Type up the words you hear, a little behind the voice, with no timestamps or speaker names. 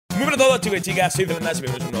Muy buenas a todos, chicos y chicas, soy ZellenDust,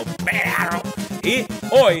 bienvenidos a un nuevo video. Y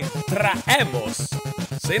hoy traemos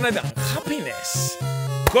Cyanide Happiness,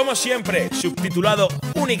 como siempre, subtitulado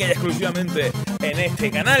única y exclusivamente en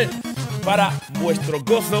este canal, para vuestro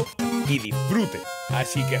gozo y disfrute.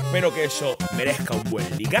 Así que espero que eso merezca un buen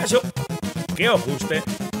likeazo, que os guste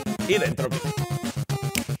y dentro vídeo.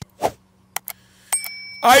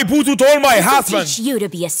 I put it on my husband. Teach you to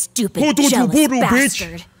be a stupid, jealous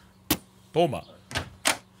bastard. Toma.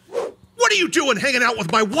 What are you doing hanging out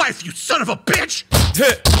with my wife, you son of a bitch?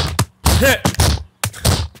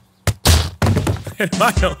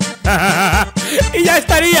 Hermano. Y ya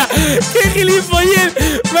estaría. ¡Qué gilipollez!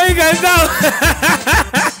 Me ha encantado.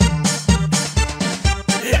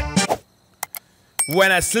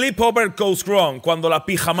 When a sleepover goes wrong, cuando la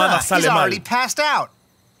pijamada sale He's mal. already passed out.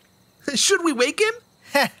 Should we wake him?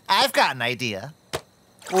 I've got an idea.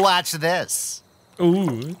 Watch this.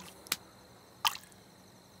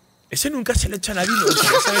 Ese nunca se le echa a nadie.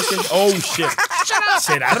 Oh shit.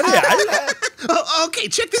 ¿Será real? Oh, okay,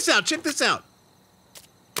 check this out, check this out.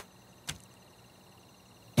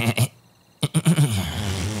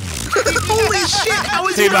 Holy shit, how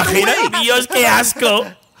is ¿Te he not imaginas? awake? Dios, qué asco.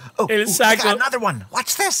 El I saco. got another one.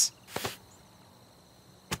 Watch this.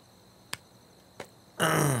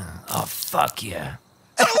 Oh, fuck yeah.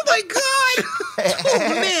 Oh my god!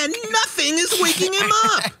 Oh man, nothing is waking him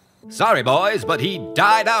up! Sorry, boys, but he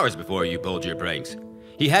died hours before you pulled your pranks.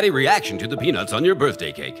 He had a reaction to the peanuts on your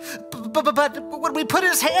birthday cake. But when we put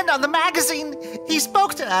his hand on the magazine, he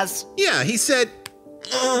spoke to us. Yeah, he said,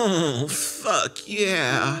 oh, fuck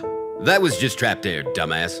yeah. That was just trapped air,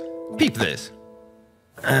 dumbass. Peep this.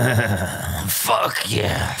 Fuck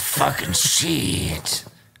yeah. Fucking shit.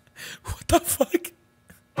 What the fuck?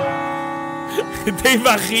 ¿Te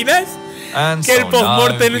imaginas? And Que el so now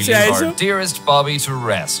postmortem we sea leave eso. our dearest Bobby to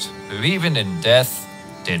rest, who even in death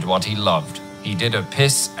did what he loved. He did a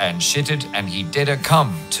piss and shitted, and he did a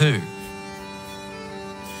cum too.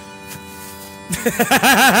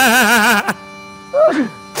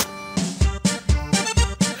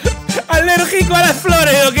 ¿Alérgico a las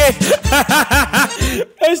flores o qué?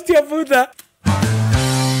 Hostia puta.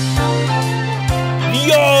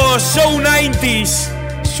 Dios, so 90s.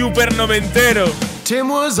 Super noventero. Tim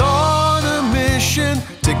was on a mission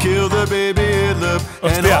to kill the baby Hitler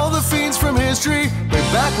and Hostia. all the fiends from history way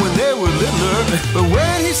back when they were littler. But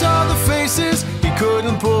when he saw the faces, he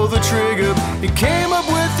couldn't pull the trigger. He came up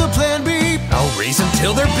with the plan B. I'll raise them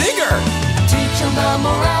till they're bigger. Teach them about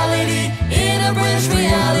morality in a British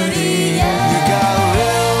reality. You got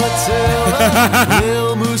Lil Attila,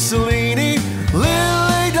 Lil Mussolini, Lil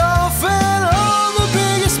Adolf, and all the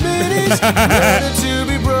biggest minis. Ready to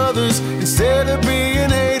be brothers instead of being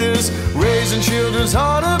haters, raising children's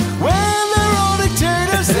heart up when they're all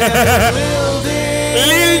dictators. They're Lil Dicks.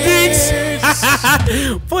 Lil Dicks.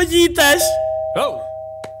 Pollitas. Oh,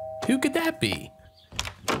 who could that be?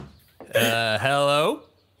 Hello?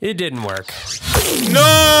 It didn't work.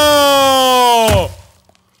 ¡No!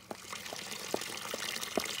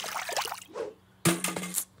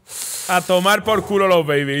 A tomar por culo los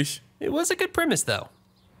babies. It was a good premise, though.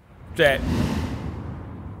 Sí.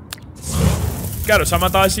 Claro, se ha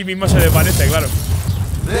matado a sí mismo, se desvanece, claro.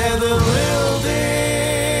 They're the Lil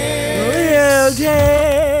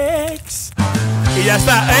Dicks. Y ya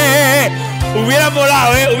está. Hubiera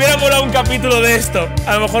molado, Hubiera molado un capítulo de esto.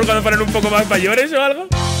 A lo mejor cuando ponen un poco más mayores o algo.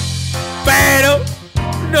 Pero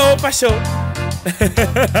no pasó.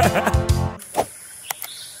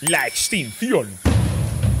 La extinción.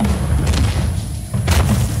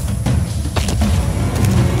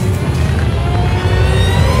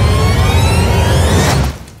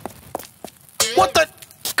 What the?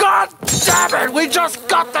 God damn it! We just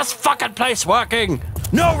got this fucking place working!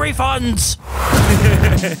 No refunds!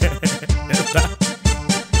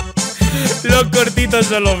 Los cortitos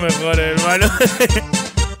son los mejores, hermano.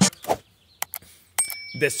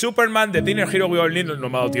 De Superman, de Teenage Hero We All Need. No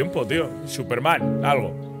me ha dado tiempo, tío. Superman,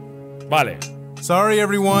 algo. Vale. Sorry,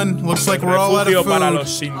 everyone. Looks like we're all out Refugio of para food. los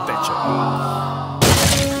sin techo.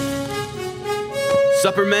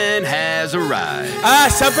 Superman has arrived. Ah,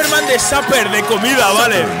 Superman de Supper, de comida,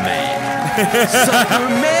 vale.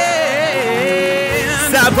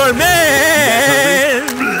 Superman.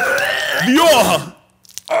 Dios.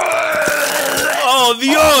 Oh,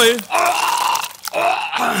 Dios.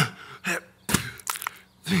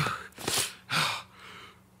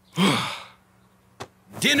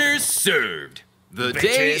 Dinner's served. The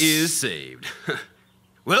day Bitches. is saved.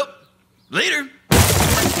 Well, later.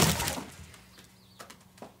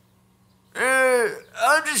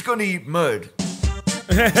 I'm just gonna eat mud.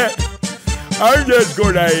 I'm just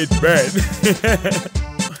gonna eat bread.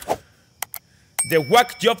 The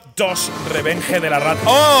Whack Job 2, Revenge de la Rat.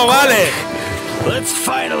 ¡Oh, vale! Let's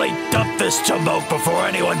finally dump this chumbo before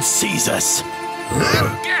anyone sees us.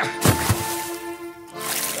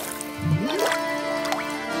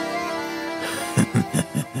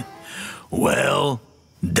 Well,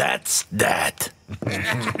 that's that.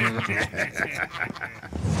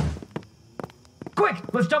 Quick,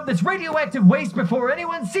 let's dump this radioactive waste before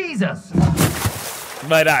anyone sees us.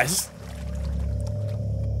 Verás.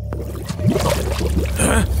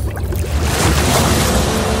 Huh?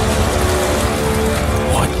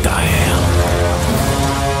 What the hell?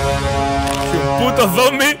 Un puto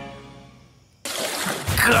zombie.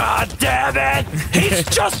 God damn it! He's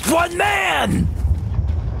just one man!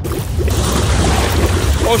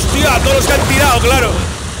 Hostia, todos los que han tirado, claro.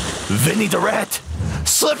 Vinny the Rat,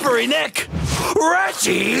 Slippery Nick,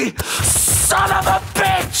 Reggie, son of a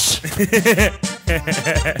bitch!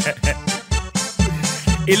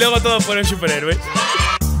 Y luego todos fueron superhéroes.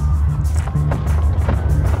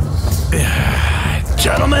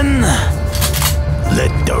 Gentlemen,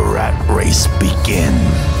 let the rat race begin.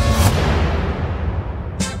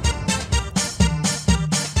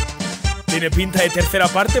 ¿Tiene pinta de tercera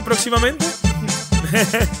parte próximamente?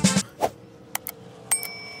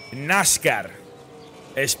 NASCAR.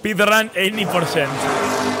 Speedrun any %.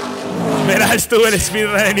 Verás tú el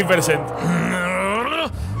speedrun any %.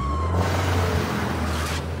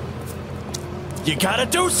 You gotta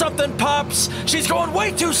do something, Pops! She's going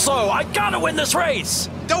way too slow! I gotta win this race!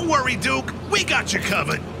 Don't worry, Duke. We got you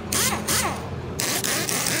covered.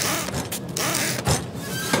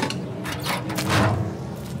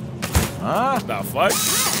 The fuck?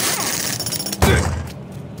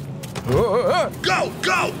 Go,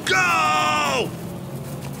 go, go!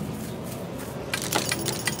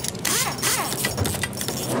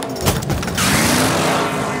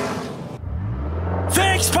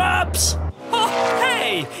 Thanks, Pops! Oh,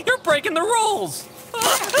 hey! You're breaking the rules!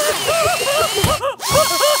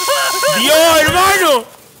 ¡Dios, hermano!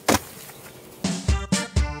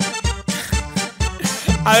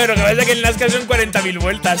 A ver, lo que pasa es que en NASCAR son 40.000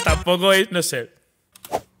 vueltas. Tampoco es, no sé.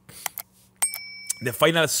 The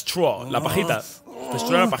Final Straw, la pajita. The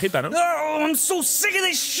straw, la pajita, ¿no? Oh, I'm so sick of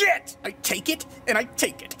this shit! I take it, and I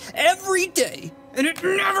take it. Every day. And it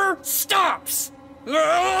never stops!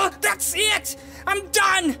 That's it! I'm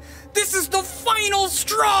done! This is the final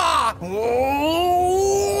straw!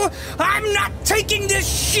 Oh, I'm not taking this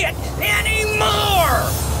shit anymore!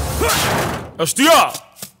 ¡Hostia!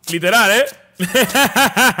 Literal, ¿eh?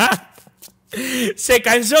 Se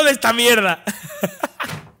cansó de esta mierda.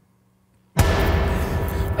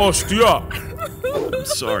 ¡Hostia! I'm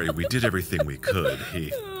sorry, we did everything we could.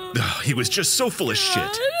 He was just so full of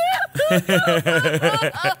shit.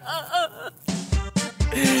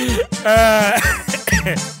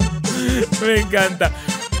 Me encanta.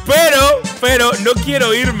 Pero no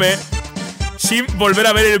quiero irme sin volver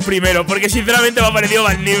a ver el primero, porque sinceramente me ha parecido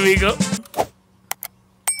magnífico.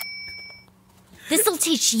 This'll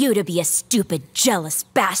teach you to be a stupid, jealous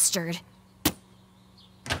bastard.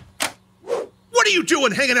 What are you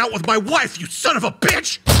doing hanging out with my wife, you son of a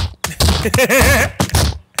bitch?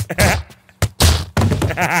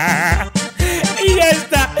 Y ya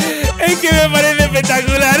está. Es que me parece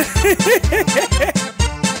espectacular.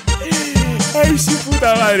 Ay, su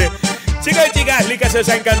puta madre. Chicos y chicas, like si os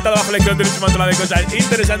ha encantado bajo la lección de un montón de cosas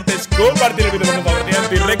interesantes. Compartir el vídeo con un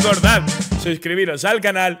favorito y recordad suscribiros al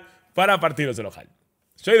canal para partiros del ojal.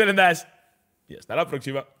 Soy ZellenDust y hasta la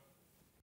próxima.